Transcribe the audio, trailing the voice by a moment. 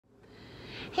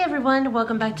Hey everyone,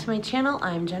 welcome back to my channel.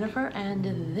 I'm Jennifer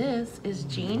and this is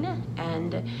Jean,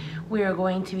 and we are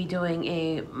going to be doing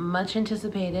a much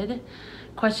anticipated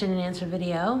question and answer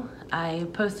video. I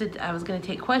posted I was going to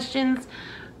take questions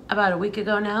about a week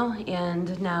ago now,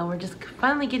 and now we're just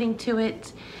finally getting to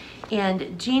it.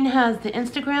 And Jean has the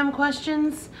Instagram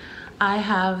questions. I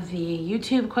have the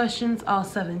YouTube questions, all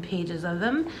 7 pages of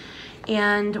them.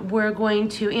 And we're going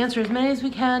to answer as many as we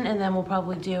can, and then we'll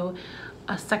probably do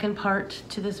a second part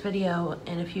to this video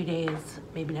in a few days,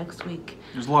 maybe next week.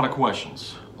 There's a lot of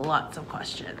questions. Lots of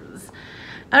questions.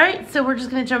 All right, so we're just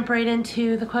gonna jump right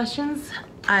into the questions.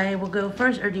 I will go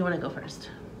first, or do you wanna go first?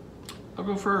 I'll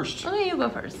go first. Okay, you go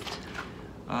first.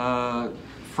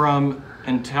 From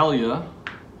Antalia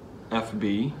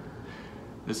FB.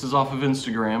 This is off of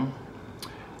Instagram.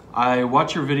 I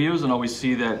watch your videos and always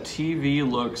see that TV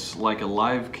looks like a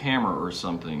live camera or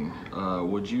something.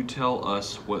 Would you tell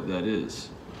us what that is?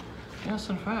 Yes,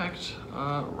 in fact,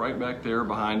 right back there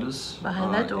behind us.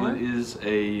 Behind that door? It is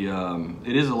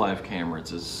a live camera.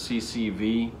 It's a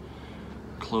CCV,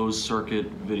 closed circuit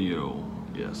video,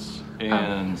 yes.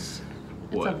 And it's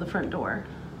what? of the front door.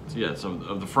 Yeah, so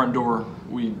of the front door,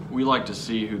 we like to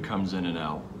see who comes in and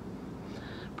out.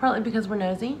 Partly because we're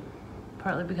nosy.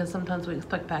 Partly because sometimes we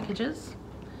expect packages.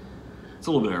 It's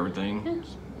a little bit of everything.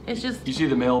 Yeah, it's just... You see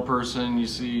the mail person, you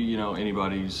see,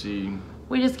 anybody, you see...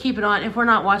 We just keep it on. If we're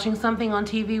not watching something on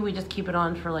TV, we just keep it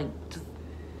on for like just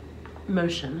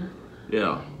motion.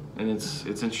 Yeah, and it's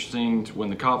interesting when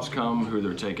the cops come, who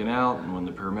they're taking out, and when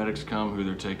the paramedics come, who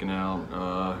they're taking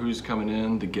out, who's coming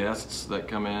in, the guests that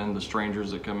come in, the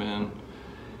strangers that come in.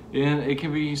 And it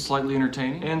can be slightly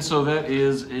entertaining. And so that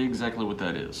is exactly what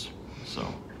that is, so...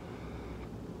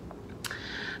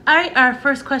 All right, our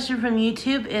first question from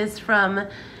YouTube is from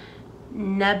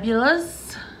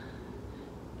Nebulous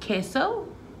Queso.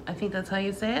 I think that's how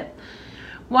you say it.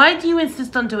 Why do you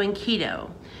insist on doing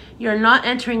keto? You're not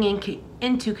entering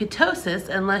into ketosis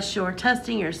unless you're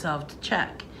testing yourself to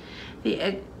check.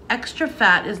 The extra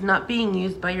fat is not being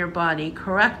used by your body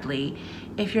correctly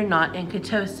if you're not in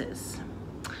ketosis.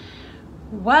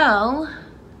 Well,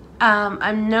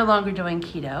 I'm no longer doing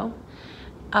keto.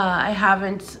 I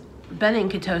haven't been in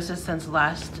ketosis since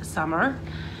last summer.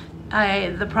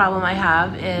 The problem I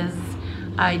have is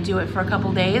I do it for a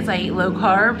couple days. I eat low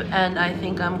carb, and I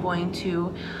think I'm going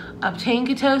to obtain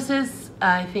ketosis.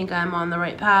 I think I'm on the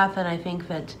right path, and I think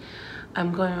that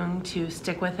I'm going to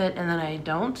stick with it, and then I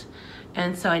don't.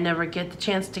 And so I never get the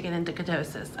chance to get into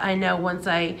ketosis. I know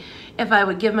if I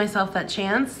would give myself that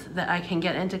chance, that I can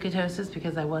get into ketosis,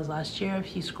 because I was last year.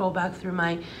 If you scroll back through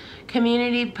my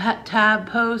community tab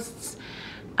posts,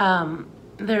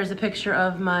 there's a picture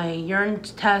of my urine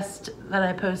test that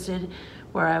I posted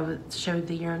where I showed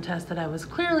the urine test that I was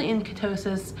clearly in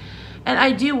ketosis. And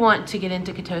I do want to get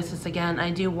into ketosis again.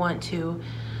 I do want to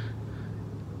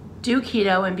do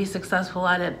keto and be successful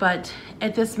at it, but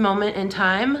at this moment in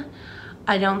time,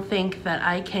 I don't think that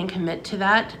I can commit to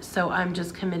that. So I'm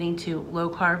just committing to low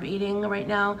carb eating right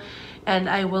now, and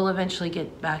I will eventually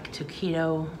get back to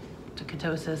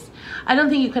ketosis. I don't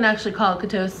think you can actually call it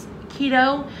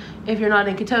keto if you're not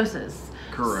in ketosis.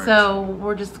 Correct. So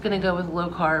we're just gonna go with low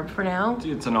carb for now.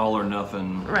 It's an all or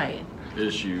nothing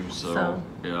issue. So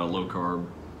yeah, low carb.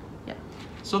 Yeah.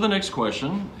 So the next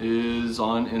question is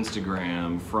on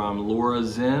Instagram from Laura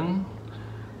Zen.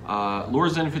 Laura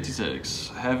Zen 56.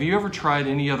 Have you ever tried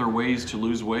any other ways to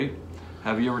lose weight?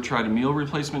 Have you ever tried a meal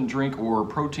replacement drink or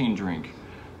protein drink?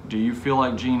 Do you feel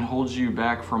like Jean holds you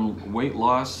back from weight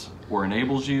loss, or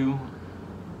enables you,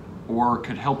 or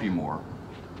could help you more?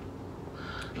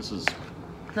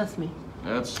 That's me.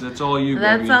 That's all you.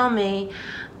 That's baby. all me.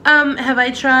 Have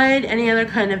I tried any other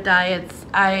kind of diets?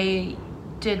 I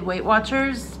did Weight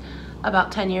Watchers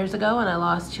about 10 years ago, and I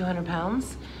lost 200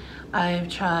 pounds. I've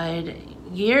tried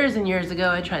years and years ago.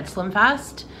 I tried Slim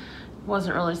Fast.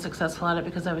 Wasn't really successful at it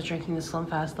because I was drinking the Slim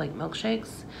Fast like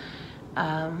milkshakes,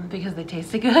 because they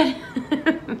tasted good.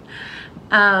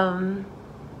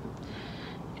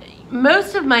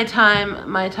 Most of my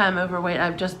time overweight,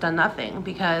 I've just done nothing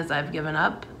because I've given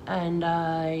up, and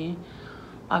I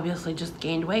obviously just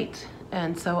gained weight.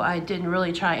 And so I didn't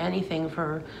really try anything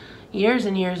for years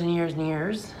and years and years and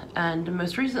years. And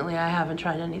most recently I haven't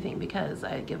tried anything because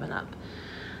I had given up.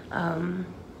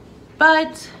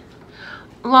 But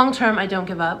long term, I don't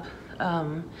give up.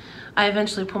 I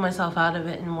eventually pull myself out of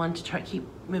it and want to keep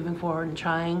moving forward and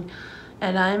trying.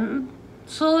 And I'm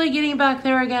slowly getting back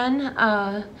there again.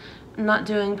 Not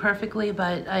doing perfectly,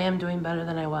 but I am doing better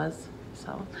than I was.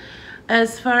 So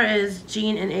as far as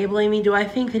Jean enabling me, do I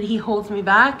think that he holds me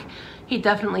back? He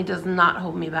definitely does not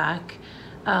hold me back.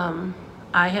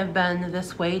 I have been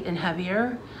this weight and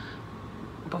heavier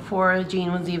before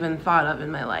Gene was even thought of in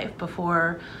my life,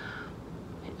 before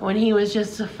when he was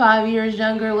just 5 years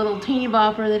younger, little teeny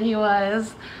bopper that he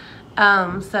was.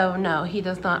 So no, he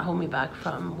does not hold me back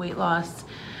from weight loss.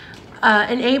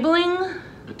 Enabling.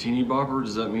 A teeny bopper,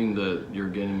 does that mean that you're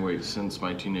gaining weight since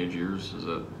my teenage years? Is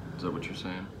that what you're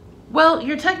saying? Well,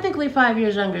 you're technically 5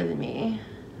 years younger than me.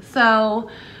 So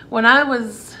when I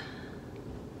was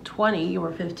 20, you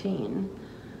were 15.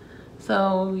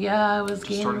 So yeah, I was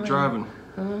gaining started weight. driving.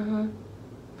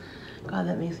 God,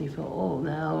 that makes me feel old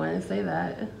now when I say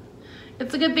that.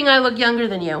 It's a good thing I look younger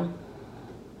than you.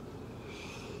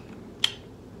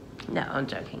 No, I'm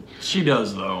joking. She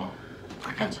does, though.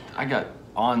 I got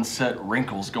onset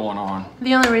wrinkles going on.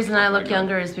 The only reason I look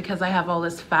younger is because I have all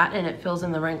this fat and it fills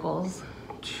in the wrinkles.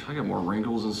 I got more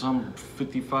wrinkles than some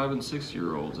 55 and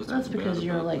 60-year-olds. That's because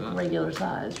you're like regular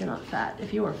size. You're not fat.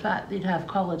 If you were fat, you'd have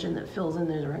collagen that fills in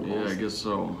those wrinkles. Yeah, I guess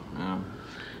so. Yeah.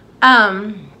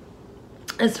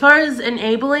 As far as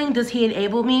enabling, does he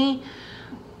enable me?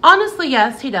 Honestly,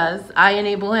 yes, he does. I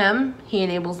enable him. He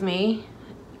enables me.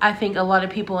 I think a lot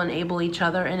of people enable each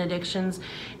other in addictions,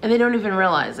 and they don't even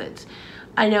realize it.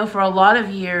 I know for a lot of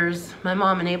years, my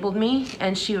mom enabled me,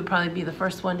 and she would probably be the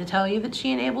first one to tell you that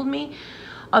she enabled me.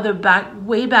 Although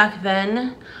way back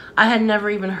then, I had never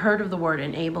even heard of the word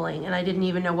enabling, and I didn't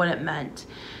even know what it meant.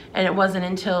 And it wasn't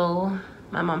until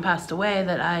my mom passed away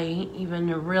that I even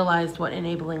realized what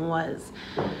enabling was.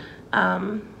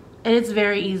 And it's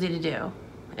very easy to do.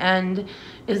 And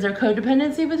is there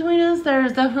codependency between us?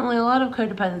 There's definitely a lot of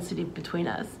codependency between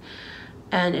us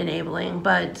and enabling,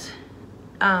 but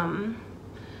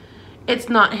it's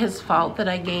not his fault that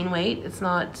I gain weight. It's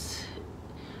no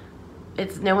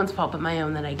one's fault but my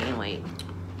own that I gain weight.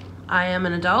 I am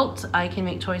an adult. I can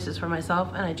make choices for myself,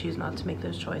 and I choose not to make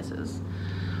those choices.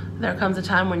 There comes a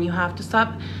time when you have to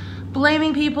stop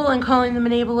blaming people and calling them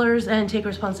enablers and take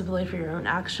responsibility for your own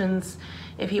actions.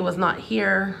 If he was not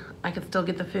here, I could still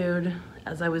get the food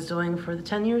as I was doing for the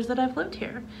 10 years that I've lived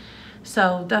here.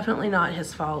 So definitely not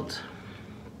his fault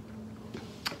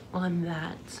on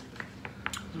that.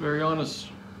 Very honest,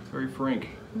 very frank.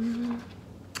 All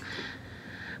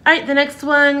right, the next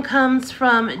one comes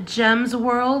from Jem's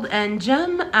World, and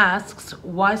Jem asks,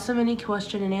 why so many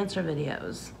question and answer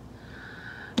videos?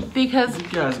 Because you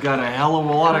guys got a hell of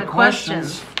a lot of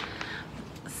questions.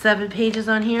 7 pages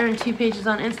on here and 2 pages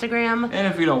on Instagram. And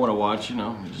if you don't want to watch, you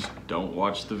just don't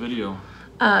watch the video.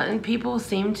 And people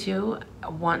seem to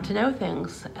want to know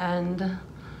things, and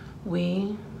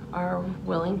we are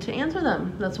willing to answer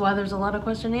them. That's why there's a lot of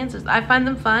question and answers. I find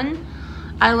them fun.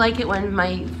 I like it when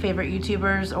my favorite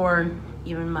YouTubers, or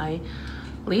even my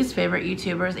least favorite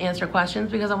YouTubers, answer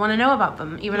questions, because I want to know about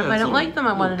them. Even if I don't like them,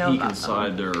 I want to know about them.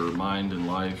 Inside their mind and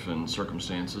life and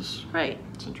circumstances. Right.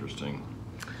 It's interesting.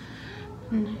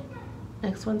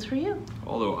 Next one's for you.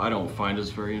 Although I don't find us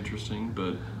very interesting,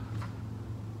 but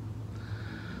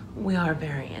we are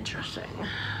very interesting.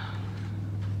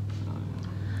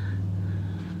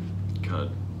 Cut.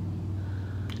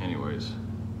 Anyways,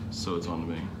 so it's on to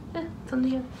me. Yeah, it's on to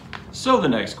you. So the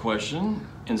next question,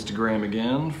 Instagram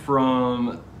again,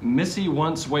 from Missy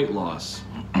Wants Weight Loss.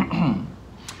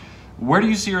 Where do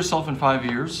you see yourself in 5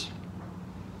 years?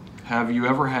 Have you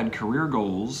ever had career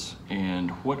goals?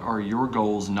 And what are your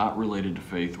goals not related to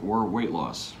faith or weight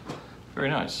loss? Very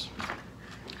nice.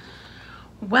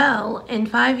 Well, in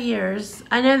 5 years,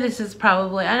 I know this is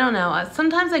probably, I don't know,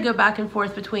 sometimes I go back and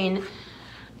forth between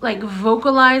like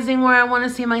vocalizing where I want to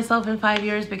see myself in 5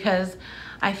 years, because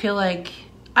I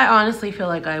honestly feel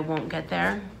like I won't get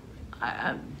there.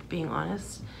 I'm being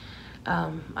honest.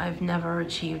 I've never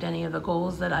achieved any of the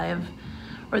goals that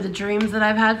or the dreams that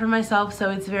I've had for myself, so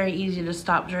it's very easy to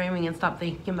stop dreaming and stop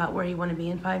thinking about where you want to be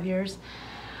in 5 years.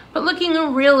 But looking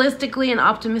realistically and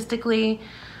optimistically,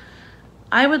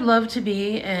 I would love to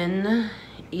be in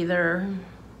either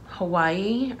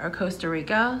Hawaii or Costa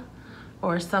Rica,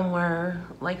 or somewhere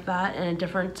like that in a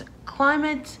different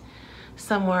climate.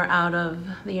 Somewhere out of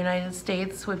the United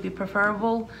States would be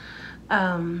preferable.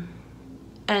 And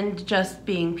just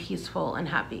being peaceful and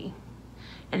happy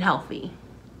and healthy.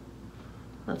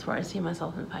 That's where I see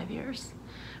myself in 5 years.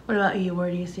 What about you?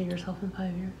 Where do you see yourself in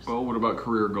 5 years? Well, what about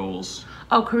career goals?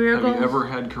 Oh, career goals? Have you ever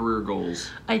had career goals?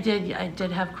 I did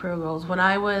have career goals. When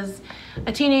I was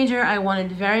a teenager, I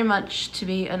wanted very much to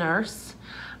be a nurse.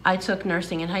 I took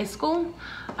nursing in high school.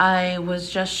 I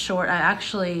was just short. I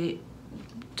actually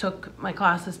took my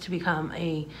classes to become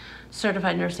a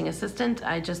certified nursing assistant.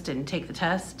 I just didn't take the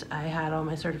test. I had all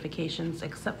my certifications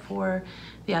except for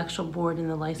the actual board and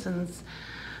the license.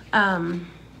 I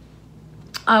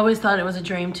always thought it was a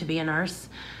dream to be a nurse.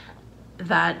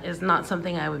 that is not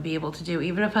something I would be able to do.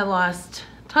 Even if I lost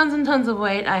tons and tons of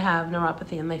weight, I have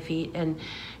neuropathy in my feet, and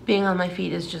being on my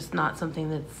feet is just not something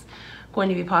that's going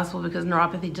to be possible because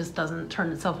neuropathy just doesn't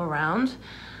turn itself around.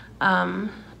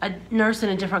 A nurse in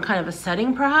a different kind of a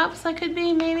setting, perhaps I could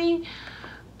be, maybe.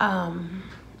 And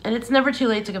it's never too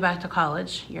late to go back to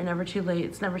college. You're never too late.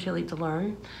 It's never too late to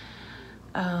learn.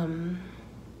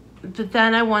 But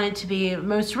then I wanted to be,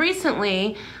 most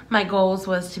recently, my goals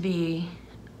was to be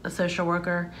a social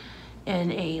worker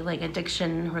in a like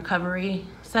addiction recovery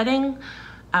setting.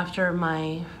 After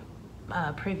my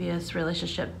previous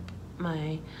relationship,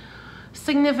 my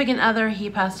significant other,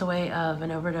 he passed away of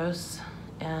an overdose,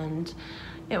 and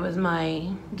it was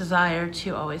my desire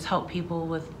to always help people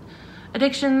with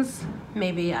addictions.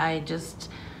 Maybe I just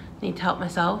need to help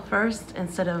myself first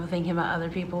instead of thinking about other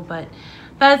people, but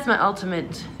that's my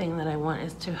ultimate thing that I want,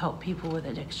 is to help people with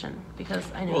addiction, because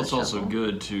I know. Well, it's also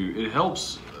good to, it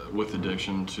helps with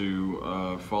addiction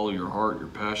to follow your heart, your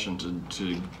passion,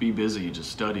 to be busy, to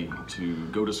study, to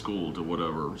go to school, to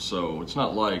whatever. So it's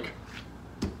not like,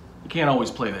 you can't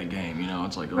always play that game, you know.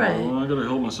 It's like, right. Oh, I gotta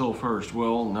help myself first.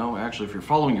 Well, no, actually, if you're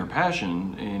following your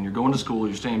passion and you're going to school,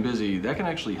 you're staying busy, that can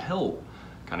actually help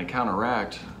kind of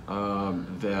counteract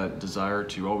that desire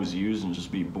to always use and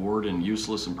just be bored and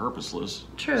useless and purposeless.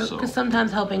 True, because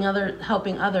sometimes helping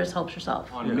others helps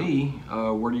yourself. On me,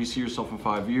 where do you see yourself in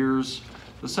 5 years?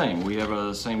 The same. We have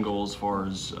a same goal as far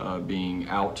as being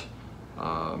out,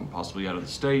 possibly out of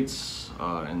the States,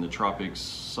 in the tropics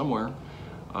somewhere.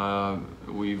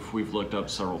 We've looked up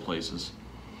several places.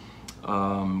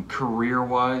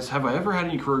 Career-wise, have I ever had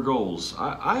any career goals?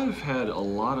 I've had a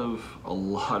lot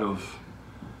of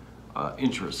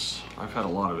interests. I've had a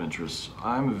lot of interests.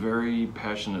 I'm a very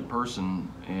passionate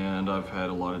person, and I've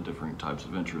had a lot of different types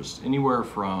of interests. Anywhere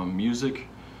from music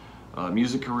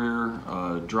career,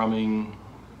 drumming,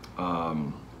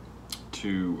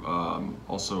 to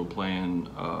also playing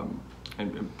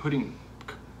and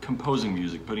composing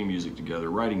music, putting music together,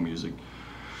 writing music,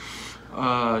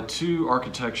 to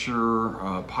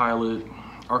architecture, pilot,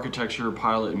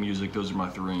 and music. Those are my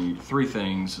three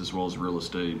things, as well as real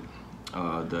estate,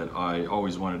 that I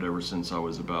always wanted ever since I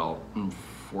was about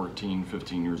 14,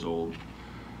 15 years old.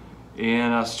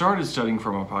 And I started studying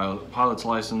for my pilot's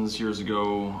license years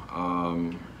ago,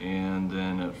 and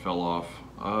then it fell off.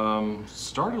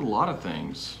 Started a lot of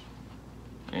things,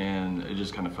 and it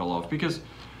just kind of fell off because,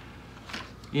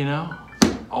 you know,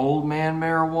 old man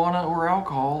marijuana or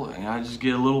alcohol, and I just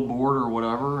get a little bored or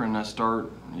whatever, and I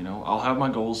start, you know, I'll have my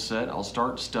goals set, I'll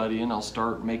start studying, I'll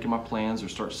start making my plans or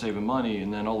start saving money,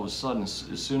 and then all of a sudden,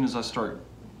 as soon as I start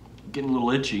getting a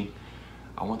little itchy,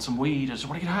 I want some weed. I just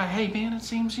want to get high. Hey man, it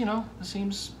seems, you know,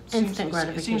 instant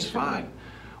gratification. It seems fine.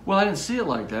 Well, I didn't see it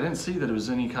like that. I didn't see that it was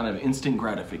any kind of instant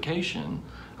gratification.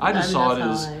 I just saw it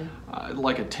as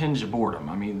like a tinge of boredom.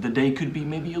 I mean, the day could be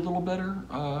maybe a little better,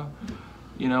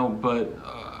 you know, but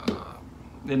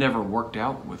it never worked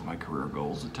out with my career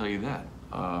goals, I'll tell you that.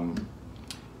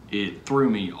 It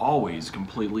threw me always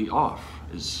completely off.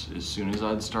 As soon as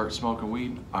I'd start smoking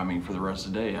weed, I mean, for the rest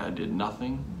of the day, I did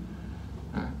nothing.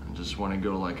 I just want to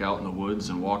go like out in the woods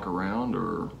and walk around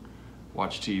or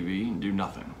watch TV and do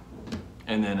nothing.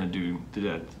 And then I do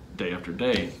that day after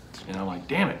day, and I'm like,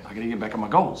 damn it, I gotta get back on my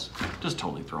goals. Just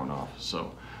totally thrown off.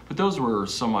 So, but those were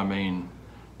some of my main,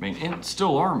 and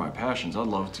still are my passions. I'd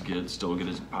love to still get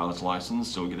a pilot's license,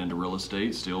 still get into real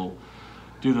estate, still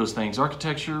do those things.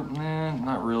 Architecture,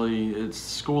 not really. It's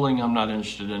schooling I'm not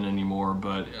interested in anymore,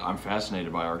 but I'm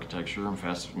fascinated by architecture. I'm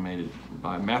fascinated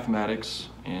by mathematics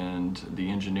and the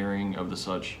engineering of the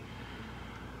such.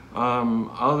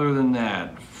 Other than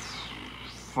that,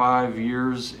 5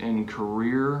 years in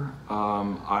career,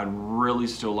 I'd really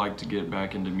still like to get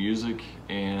back into music,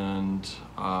 and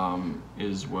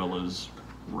as well as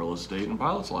real estate and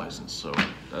pilot's license. So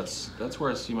that's where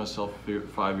I see myself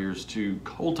 5 years, to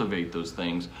cultivate those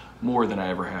things more than I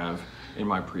ever have in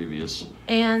my previous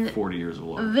 40 years of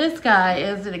life. This guy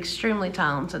is an extremely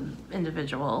talented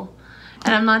individual,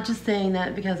 and I'm not just saying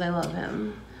that because I love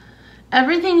him.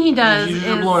 Everything he does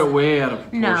You're blowing it way out of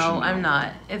proportion. No, I'm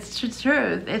not. It's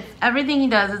true. It's everything he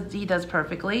does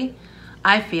perfectly,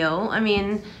 I feel. I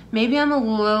mean, maybe I'm a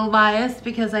little biased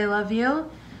because I love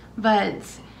you, but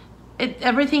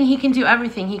everything he can do,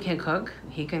 everything. He can cook,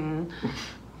 he can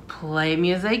play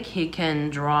music, he can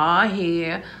draw,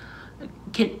 he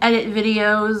can edit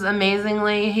videos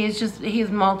amazingly. He's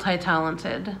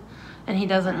multi-talented, and he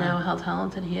doesn't know how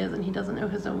talented he is, and he doesn't know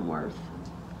his own worth.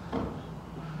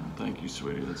 Thank you,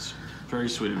 sweetie. That's very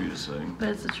sweet of you to say. But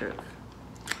it's the truth.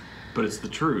 But it's the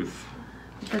truth.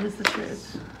 But it's the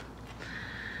truth.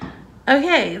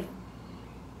 Okay.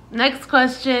 Next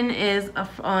question is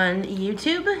on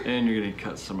YouTube. And you're gonna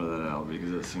cut some of that out because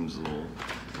that seems a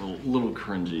little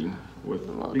cringy.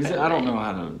 Because I don't know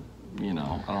how to, I don't know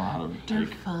how to take. You're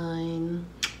fine.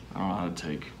 I don't know how to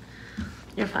take.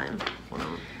 You're fine.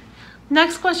 Whatever.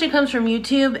 Next question comes from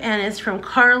YouTube and it's from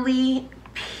Carly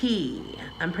P.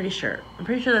 I'm pretty sure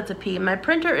that's a P. My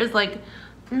printer is like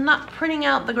not printing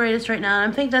out the greatest right now.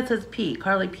 And I think that says P,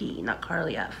 Carly P, not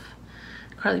Carly F.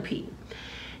 Carly P.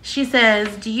 She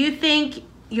says, do you think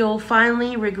you'll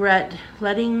finally regret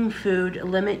letting food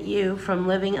limit you from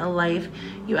living a life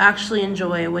you actually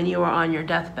enjoy when you are on your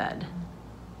deathbed?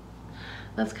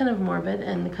 That's kind of morbid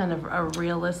and kind of a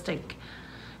realistic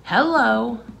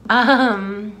hello.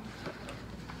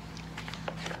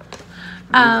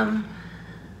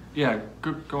 Yeah,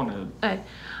 go on ahead. Okay.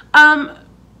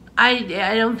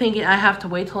 I don't think I have to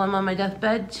wait till I'm on my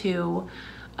deathbed to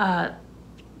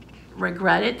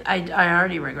regret it. I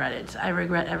already regret it. I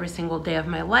regret every single day of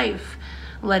my life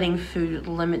letting food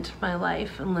limit my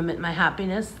life and limit my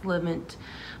happiness, limit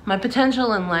my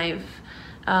potential in life.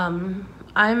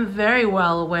 I'm very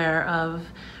well aware of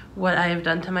what I have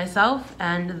done to myself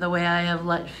and the way I have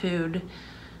let food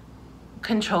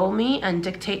control me and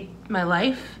dictate my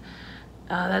life.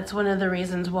 That's one of the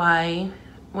reasons why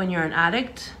when you're an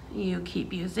addict, you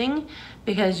keep using,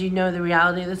 because you know the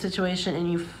reality of the situation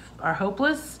and you are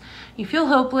hopeless. You feel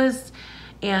hopeless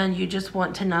and you just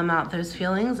want to numb out those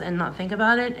feelings and not think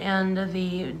about it. And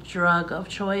the drug of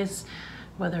choice,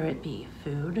 whether it be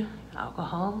food,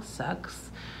 alcohol, sex,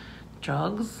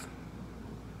 drugs,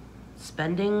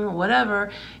 spending,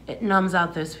 whatever, it numbs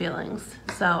out those feelings.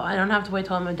 So I don't have to wait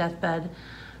till I'm on my deathbed.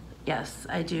 Yes,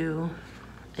 I do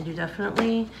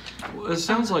definitely. Well, it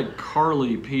sounds like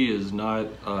Carly P is not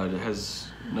has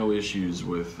no issues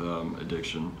with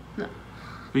addiction. No.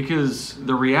 Because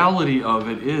the reality of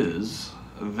it is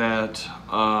that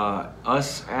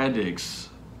us addicts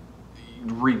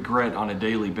regret on a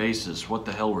daily basis what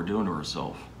the hell we're doing to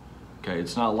ourselves. Okay,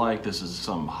 it's not like this is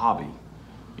some hobby.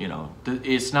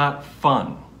 It's not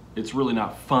fun. It's really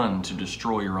not fun to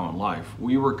destroy your own life.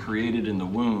 We were created in the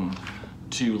womb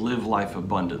to live life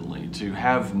abundantly, to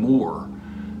have more,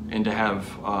 and to have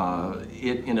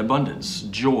it in abundance,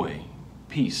 joy,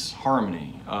 peace,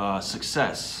 harmony,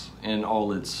 success, in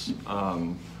all its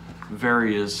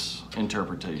various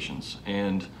interpretations.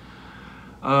 And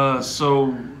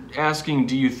so asking,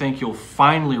 do you think you'll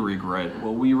finally regret?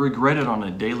 Well, we regret it on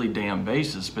a daily damn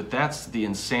basis, but that's the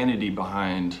insanity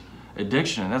behind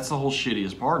addiction. That's the whole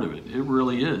shittiest part of it. It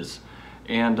really is.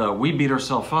 And we beat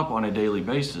ourselves up on a daily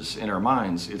basis in our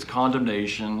minds. It's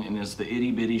condemnation, and it's the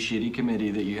itty bitty shitty committee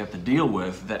that you have to deal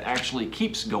with that actually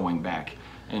keeps going back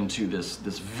into this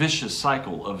vicious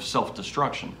cycle of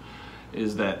self-destruction.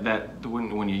 Is that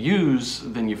when you use,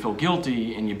 then you feel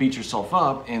guilty and you beat yourself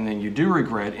up, and then you do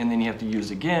regret, and then you have to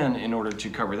use again in order to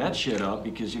cover that shit up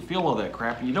because you feel all that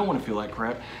crap and you don't want to feel that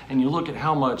crap, and you look at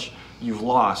how much you've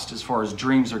lost as far as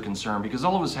dreams are concerned, because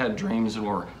all of us had dreams when we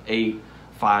were 8,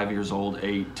 5 years old,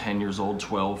 8, 10 years old,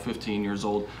 12, 15 years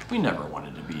old. We never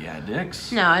wanted to be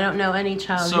addicts. No, I don't know any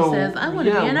child who says, I want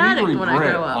to be an addict when I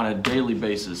grow up. On a daily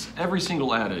basis. Every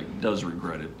single addict does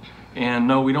regret it. And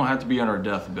no, we don't have to be on our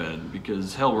deathbed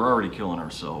because, hell, we're already killing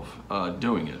ourselves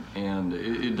doing it. And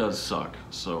it does suck.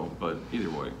 So, but either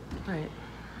way. Right.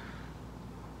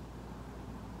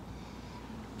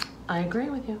 I agree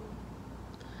with you.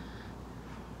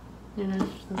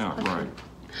 Right.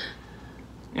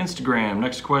 Instagram,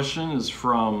 next question is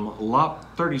from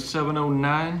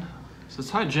Lop3709. It says,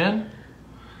 hi, Jen.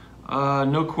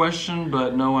 No question,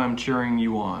 but no, I'm cheering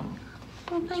you on.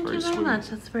 Well, thank you very much.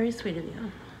 That's very sweet of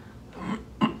you.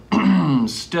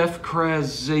 Steph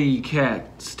Crazy Cat.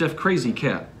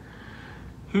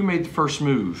 Who made the first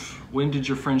move? When did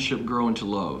your friendship grow into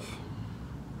love?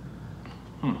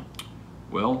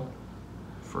 Well,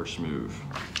 first move.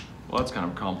 Well, that's kind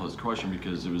of a complex question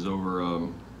because it was over.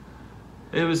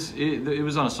 It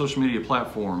was on a social media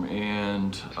platform,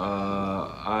 and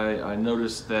I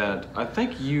noticed that I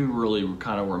think you really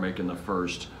kind of were making the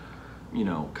first,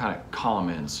 kind of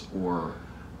comments or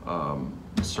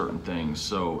certain things.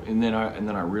 So, and then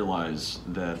I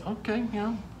realized that okay,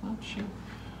 well,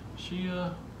 she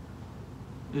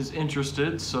is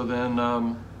interested. So then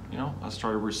I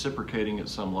started reciprocating at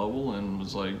some level and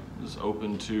was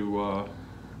open to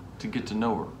get to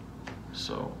know her.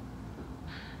 So.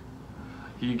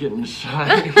 You getting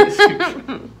shy?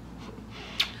 No,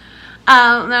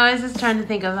 I was just trying to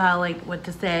think of how what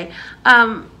to say.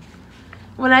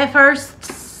 When I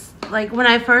first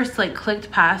clicked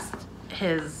past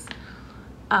his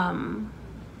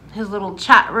little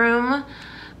chat room,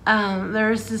 there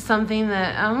was just something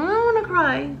that I want to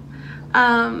cry.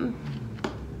 I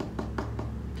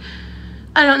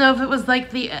don't know if it was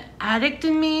like the addict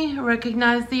in me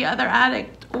recognized the other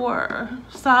addict or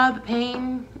saw the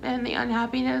pain and the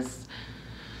unhappiness.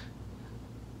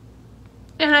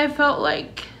 And I felt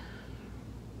like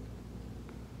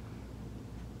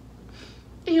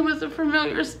he was a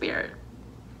familiar spirit.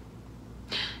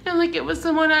 And like it was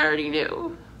someone I already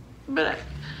knew. But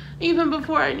even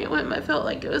before I knew him, I felt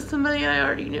like it was somebody I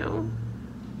already knew.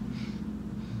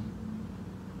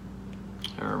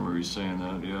 I remember you saying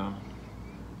that, yeah.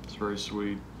 It's very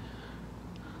sweet.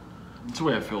 That's the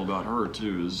way I feel about her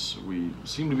too, is we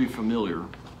seem to be familiar.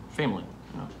 Family,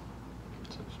 you know.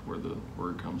 That's where the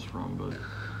word comes from, but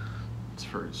it's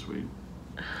very sweet.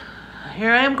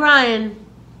 Here I am crying.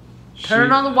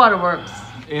 Turn on the waterworks.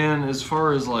 And as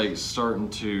far as like starting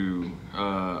to,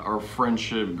 our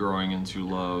friendship growing into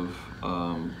love,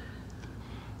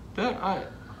 that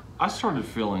I started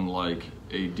feeling like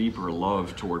a deeper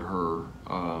love toward her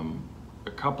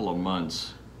a couple of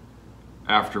months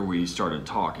after we started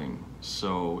talking.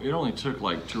 So it only took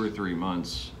like 2 or 3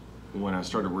 months when I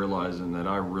started realizing that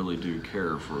I really do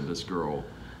care for this girl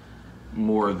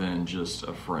more than just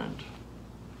a friend.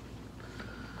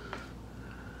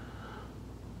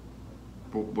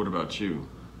 What about you?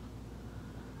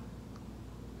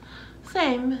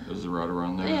 Same. Is it right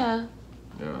around there? Yeah.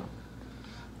 Yeah.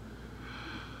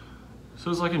 So it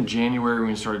was like in January when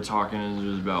we started talking, and it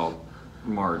was about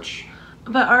March.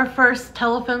 But our first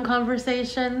telephone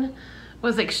conversation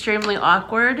was extremely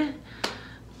awkward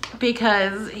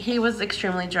because he was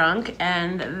extremely drunk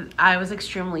and I was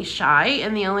extremely shy,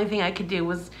 and the only thing I could do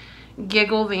was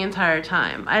giggle the entire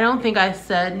time. I don't think I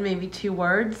said maybe 2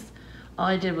 words. All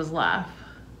I did was laugh.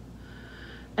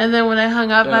 And then when I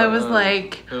hung up, I was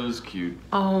like... It was cute.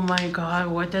 Oh my God,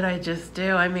 what did I just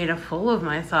do? I made a fool of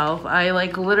myself. I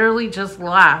like literally just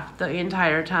laughed the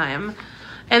entire time.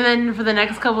 And then for the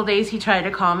next couple of days, he tried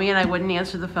to call me and I wouldn't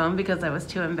answer the phone because I was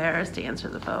too embarrassed to answer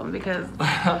the phone because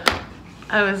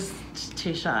I was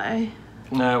too shy.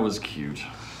 That was cute.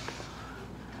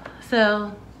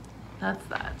 So, that's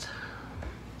that.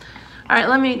 All right,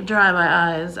 let me dry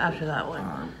my eyes after that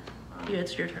one. Yeah,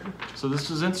 it's your turn. So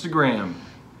this is Instagram.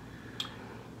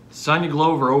 Sonia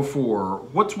Glover 04.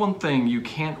 What's one thing you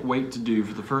can't wait to do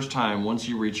for the first time once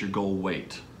you reach your goal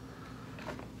weight?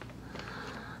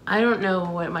 I don't know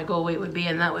what my goal weight would be,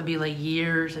 and that would be like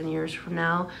years and years from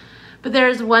now. But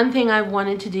there's one thing I've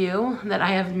wanted to do that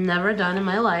I have never done in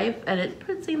my life, and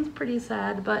it seems pretty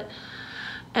sad,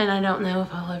 and I don't know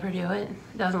if I'll ever do it.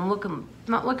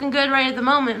 Not looking good right at the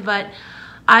moment, but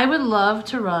I would love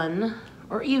to run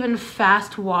or even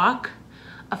fast walk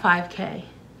a 5K.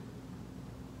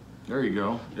 There you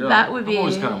go. Yeah. That would be... I've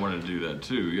always kind of wanted to do that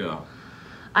too, yeah.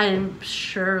 I'm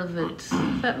sure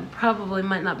that probably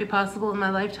might not be possible in my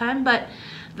lifetime, but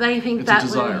I think it's a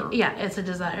desire. Yeah, it's a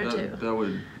desire too. That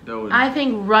would. I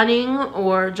think running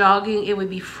or jogging, it would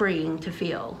be freeing to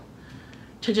feel.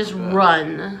 To just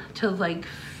run, to like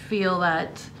feel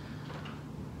that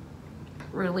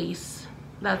release.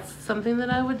 That's something that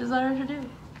I would desire to do.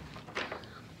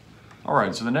 All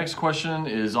right, so the next question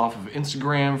is off of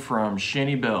Instagram from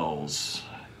Shani Bells.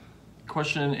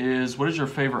 Question is, what is your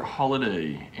favorite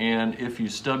holiday? And if you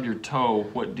stub your toe,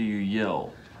 what do you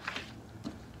yell?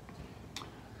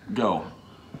 Go.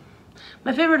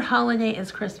 My favorite holiday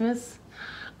is Christmas.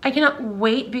 I cannot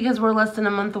wait because we're less than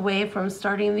a month away from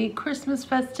starting the Christmas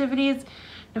festivities.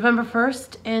 November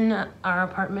 1st in our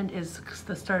apartment is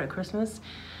the start of Christmas.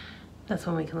 That's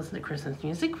when we can listen to Christmas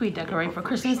music. We decorate for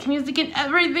Christmas music and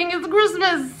everything is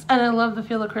Christmas. And I love the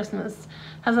feel of Christmas.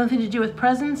 Has nothing to do with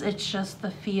presents. It's just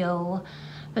the feel,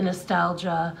 the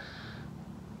nostalgia,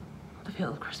 the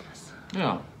feel of Christmas.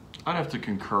 Yeah, I'd have to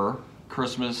concur.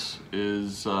 Christmas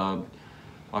is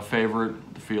my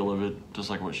favorite, the feel of it, just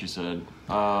like what she said.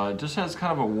 Just has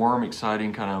kind of a warm,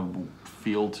 exciting kind of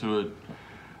feel to it.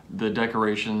 The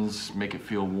decorations make it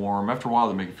feel warm. After a while,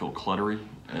 they make it feel cluttery,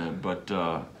 but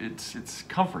it's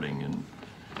comforting and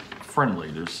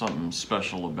friendly. There's something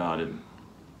special about it.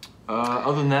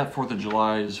 Other than that, 4th of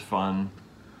July is fun.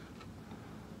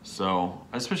 So,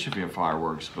 especially if you have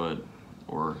fireworks,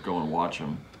 or go and watch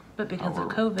them. But because of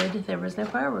COVID, there was no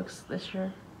fireworks this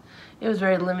year. It was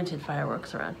very limited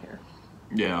fireworks around here.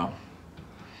 Yeah.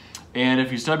 And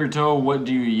if you stub your toe, what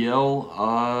do you yell?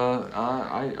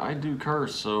 I do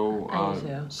curse, so I do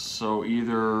too. So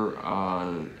either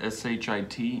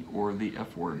SHIT or the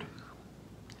F word.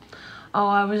 Oh,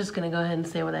 I was just gonna go ahead and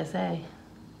say what I say.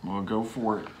 Well, go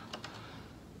for it.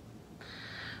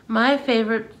 My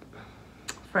favorite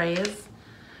phrase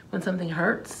when something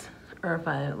hurts, or if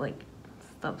I like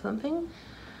stub something,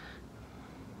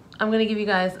 I'm gonna give you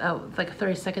guys like a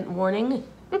 30-second warning.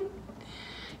 If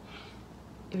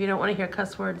you don't want to hear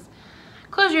cuss words,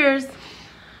 close your ears.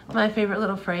 My favorite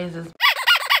little phrase is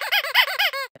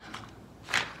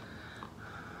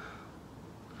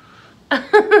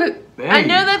I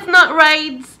know that's not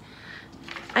right.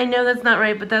 I know that's not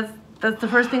right, but that's the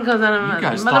first thing that comes out of my mouth. You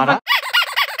guys thought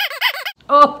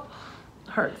Oh,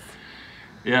 hurts.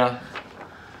 Yeah.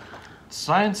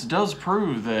 Science does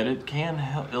prove that it can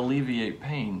alleviate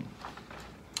pain.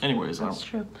 Anyways, That's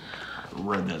true. I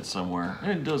read that somewhere.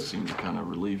 It does seem to kind of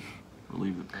relieve the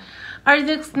pain. All right,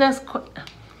 next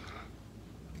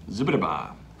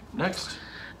Zibbida-ba. Next.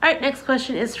 All right, next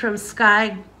question is from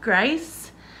Sky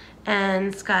Grice.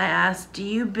 And Sky asks, do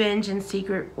you binge in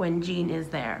secret when Gene is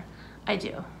there? I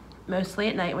do. Mostly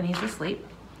at night when he's asleep.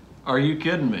 Are you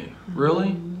kidding me?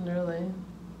 Really? Really?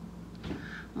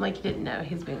 Like you didn't know.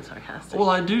 He's being sarcastic. Well,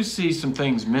 I do see some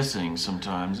things missing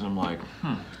sometimes, and I'm like,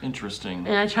 interesting.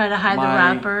 And I try to hide the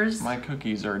wrappers. My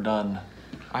cookies are done.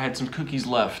 I had some cookies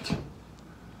left.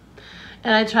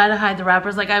 And I try to hide the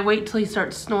wrappers. Like, I wait till he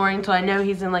starts snoring till I know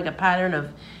he's in, like, a pattern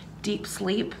of deep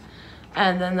sleep.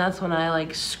 And then that's when I,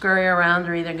 like, scurry around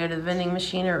or either go to the vending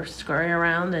machine or scurry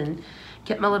around and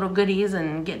get my little goodies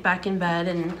and get back in bed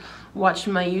and watch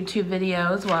my YouTube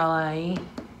videos while I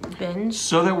binge.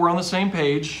 So that we're on the same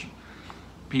page,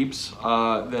 peeps.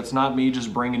 That's not me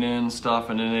just bringing in stuff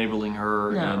and enabling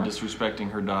her and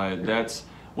disrespecting her diet. That's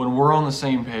when we're on the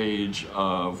same page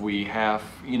of we have,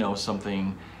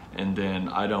 something, and then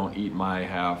I don't eat my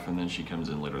half, and then she comes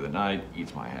in later that night,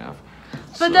 eats my half.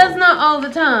 But that's not all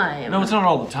the time. No, it's not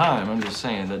all the time. I'm just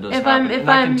saying that does happen. And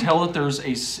I can tell that there's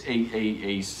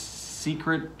a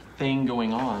secret thing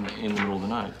going on in the middle of the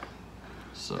night.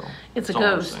 So it's a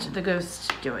ghost. The ghosts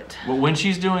do it. Well, when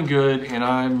she's doing good and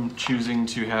I'm choosing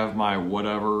to have my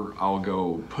whatever, I'll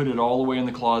go put it all the way in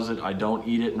the closet. I don't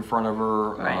eat it in front of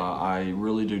her. Right. I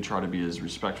really do try to be as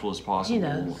respectful as possible. He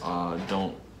does. I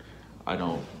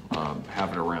don't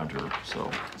have it around her.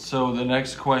 So the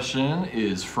next question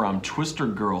is from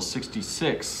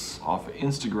TwisterGirl66 off of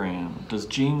Instagram. Does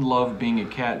Gene love being a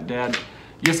cat dad?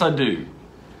 Yes, I do.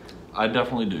 I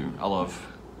definitely do. I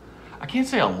can't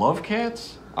say I love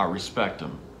cats. I respect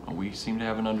them. We seem to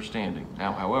have an understanding.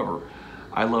 Now, however,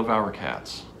 I love our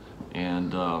cats.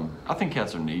 And I think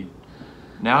cats are neat.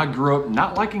 Now, I grew up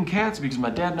not liking cats because my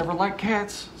dad never liked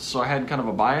cats. So I had kind of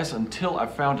a bias until I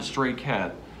found a stray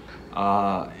cat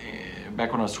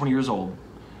back when I was 20 years old.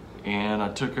 And I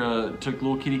took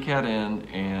little kitty cat in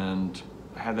and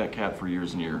had that cat for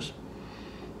years and years.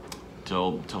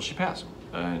 Till she passed.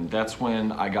 And that's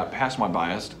when I got past my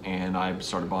bias and I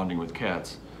started bonding with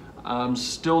cats. I'm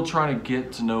still trying to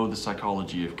get to know the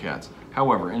psychology of cats.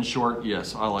 However, in short,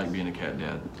 yes, I like being a cat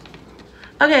dad.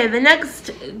 Okay, the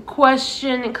next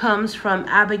question comes from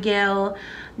Abigail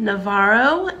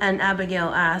Navarro, and Abigail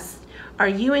asks, are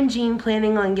you and Gene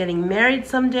planning on getting married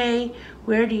someday?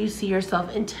 Where do you see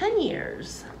yourself in 10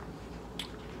 years?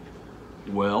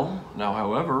 Well, now,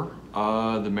 however,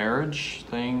 the marriage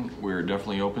thing we're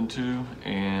definitely open to,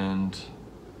 and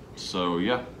so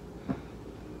yeah,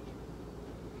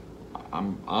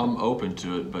 I'm open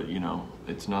to it, but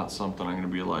it's not something I'm gonna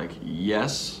be like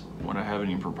yes when I haven't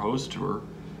even proposed to her.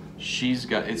 It's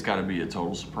got to be a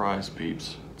total surprise,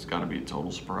 peeps. It's got to be a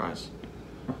total surprise.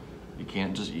 You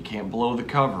can't blow the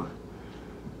cover,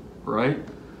 right?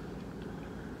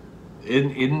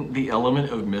 Isn't the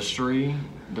element of mystery?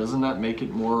 Doesn't that make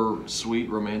it more sweet,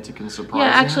 romantic, and surprising?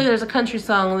 Yeah, actually, there's a country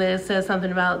song that says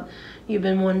something about you've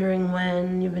been wondering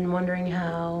when, you've been wondering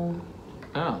how.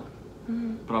 Yeah,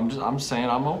 but I'm saying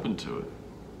I'm open to it.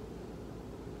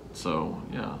 So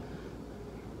yeah.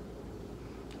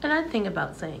 And I'd think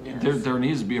about saying yes. There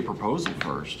needs to be a proposal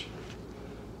first,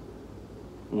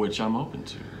 which I'm open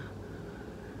to.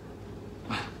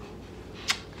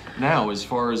 Now, as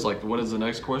far as what is the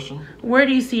next question? Where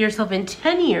do you see yourself in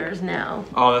 10 years now?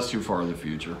 Oh, that's too far in the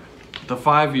future. The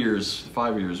 5 years,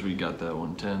 we got that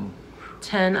one.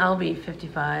 10, I'll be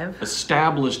 55.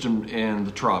 Established in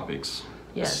the tropics.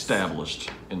 Yes. Established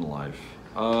in life.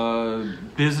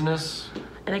 Business.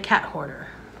 And a cat hoarder.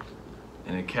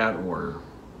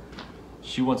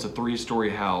 She wants a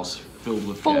 3-story house filled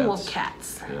with cats. Full of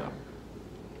cats. Yeah.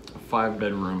 A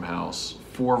 5-bedroom house,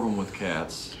 4 of them with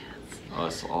cats.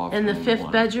 Us off. And the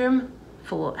 5th bedroom,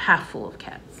 half full of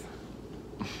cats.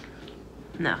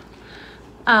 No.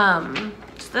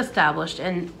 Just established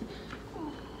and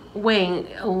weighing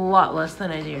a lot less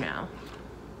than I do now.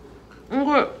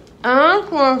 Okay. Another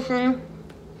question.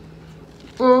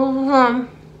 Mom,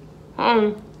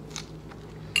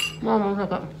 one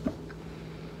second.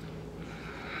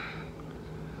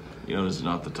 You know, this is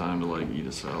not the time to like eat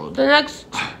a salad. The next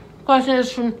question is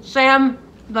from Sam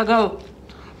the Goat.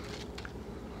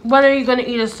 When are you going to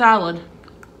eat a salad?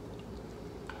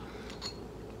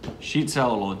 She eats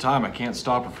salad all the time. I can't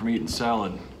stop her from eating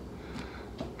salad.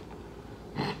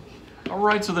 All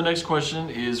right, so the next question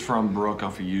is from Brooke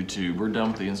off of YouTube. We're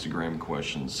done with the Instagram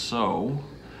questions. So,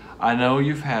 I know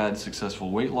you've had successful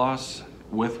weight loss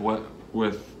with what?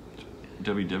 With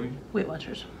WW? Weight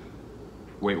Watchers.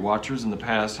 Weight Watchers in the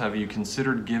past. Have you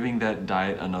considered giving that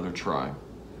diet another try?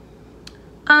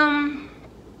 I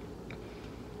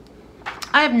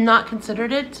have not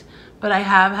considered it, but I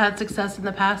have had success in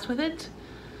the past with it.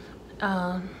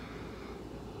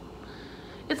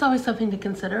 It's always something to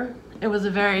consider. It was a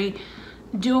very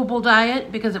doable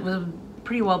diet because it was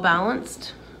pretty well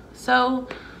balanced. So,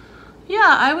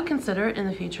 yeah, I would consider it in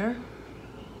the future.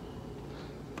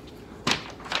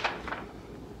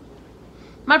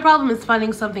 My problem is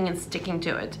finding something and sticking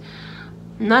to it.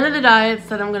 None of the diets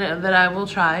that I will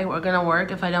try are gonna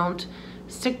work if I don't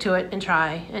stick to it and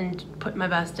try and put my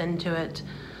best into it.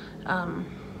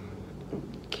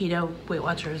 Keto, Weight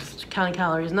Watchers, counting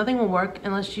calories, nothing will work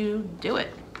unless you do it.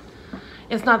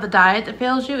 It's not the diet that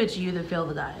fails you, it's you that fail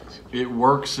the diet. It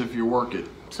works if you work it.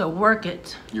 So work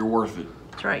it. You're worth it.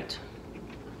 That's right.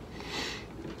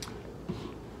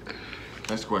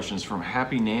 Next question is from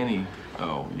Happy Nanny.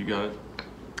 Oh, you got it?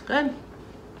 Good.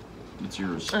 It's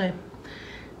yours. Okay.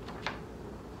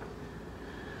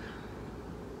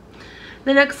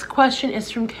 The next question is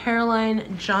from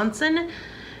Caroline Johnson.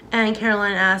 And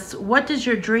Caroline asks, what does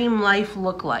your dream life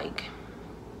look like?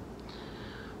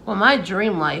 Well, my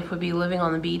dream life would be living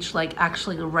on the beach, like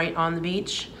actually right on the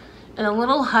beach, in a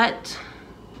little hut.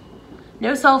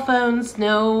 No cell phones,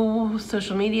 no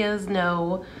social medias,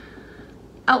 no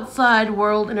outside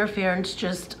world interference,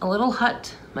 just a little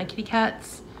hut, my kitty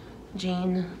cats,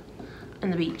 Jean,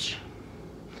 and the beach.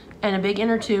 And a big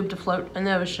inner tube to float in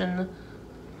the ocean.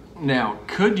 Now,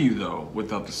 could you though,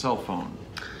 without the cell phone?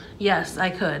 Yes, I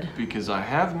could. Because I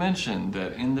have mentioned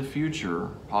that in the future,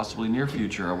 possibly near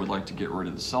future, I would like to get rid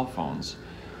of the cell phones.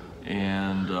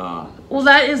 And well,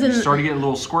 that isn't. Started getting a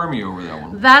little squirmy over that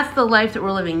one. That's the life that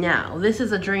we're living now. This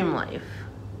is a dream life.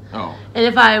 Oh. And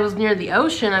if I was near the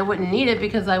ocean, I wouldn't need it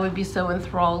because I would be so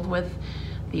enthralled with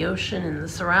the ocean and the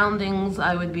surroundings.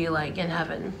 I would be like in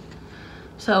heaven.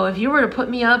 So if you were to put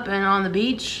me up and on the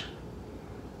beach,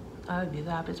 I would be the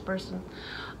happiest person.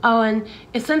 Oh, and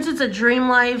since it's a dream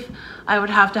life, I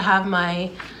would have to have my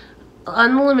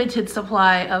unlimited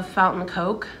supply of fountain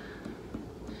Coke.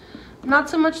 Not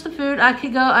so much the food. I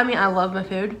could go, I mean, I love my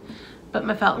food, but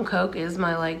my fountain Coke is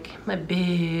my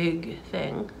big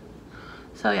thing.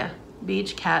 So yeah,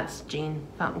 beach, cats, Jean,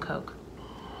 fountain Coke.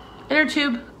 Inner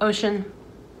tube, ocean.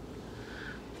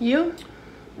 You?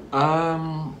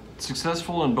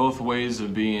 Successful in both ways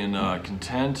of being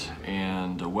content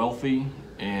and wealthy,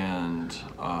 and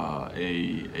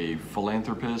a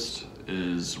philanthropist,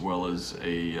 as well as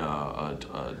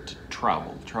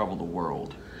travel the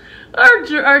world.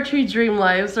 Our two dream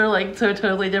lives are like so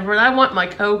totally different. I want my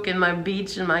Coke and my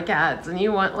beach and my cats, and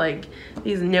you want like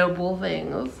these noble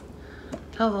things.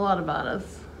 Tells a lot about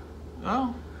us.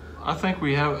 Oh, I think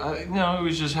we have, it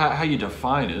was just how you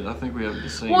define it. I think we have the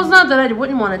same. Well, it's not that I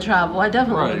wouldn't want to travel. I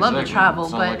definitely would love to travel,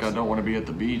 it's not like I don't want to be at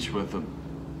the beach with a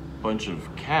bunch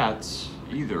of cats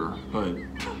either, but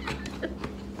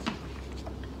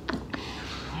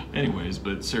anyways,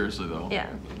 but seriously though, yeah,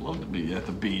 I'd love to be at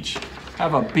the beach,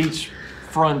 have a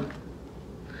beachfront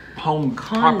home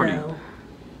condo. property.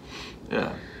 Yeah.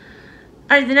 All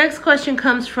right, the next question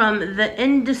comes from the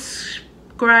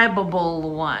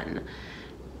indescribable one,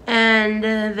 and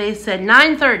they said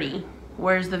 9:30.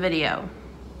 Where's the video?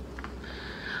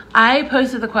 I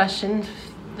posted the question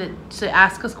to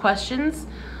ask us questions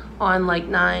on like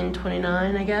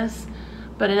 9:29, I guess,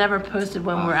 but I never posted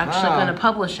when we're actually going to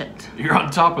publish it. You're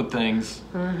on top of things.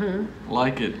 Mm-hmm.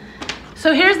 Like it.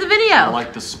 So here's the video. I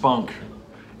like the spunk.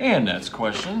 And that's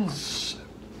questions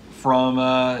from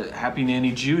Happy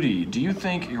Nanny Judy. Do you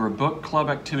think your book club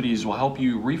activities will help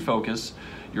you refocus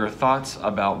your thoughts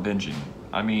about binging?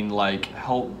 I mean, like,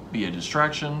 help be a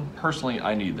distraction? Personally,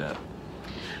 I need that.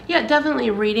 Yeah,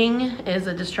 definitely reading is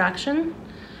a distraction.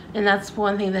 And that's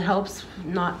one thing that helps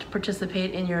not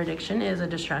participate in your addiction is a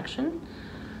distraction.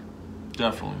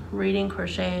 Definitely. Reading,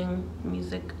 crocheting,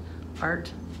 music,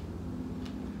 art.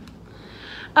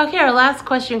 Okay, our last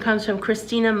question comes from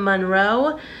Christina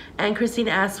Monroe. And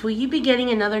Christina asks, will you be getting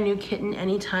another new kitten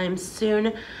anytime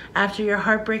soon after your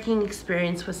heartbreaking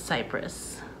experience with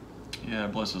Cypress? Yeah,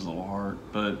 bless his little heart.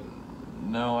 But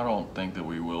no, I don't think that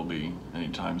we will be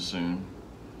anytime soon.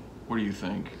 What do you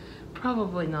think?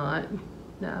 Probably not.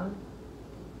 No.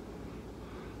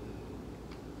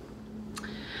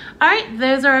 All right,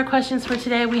 those are our questions for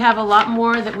today. We have a lot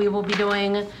more that we will be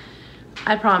doing.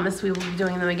 I promise we will be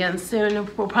doing them again soon.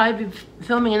 We'll probably be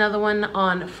filming another one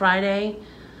on Friday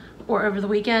or over the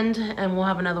weekend, and we'll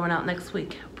have another one out next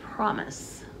week.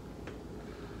 Promise.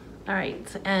 All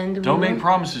right, and don't make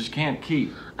promises you can't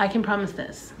keep. I can promise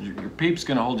this. Your peep's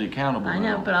gonna hold you accountable. I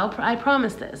know, but I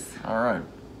promise this. All right.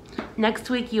 Next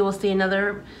week you will see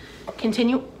another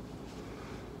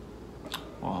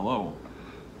Well, hello.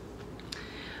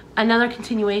 Another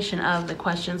continuation of the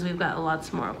questions. We've got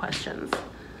lots more questions.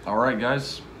 All right,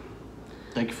 guys.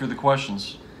 Thank you for the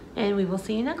questions. And we will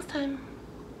see you next time.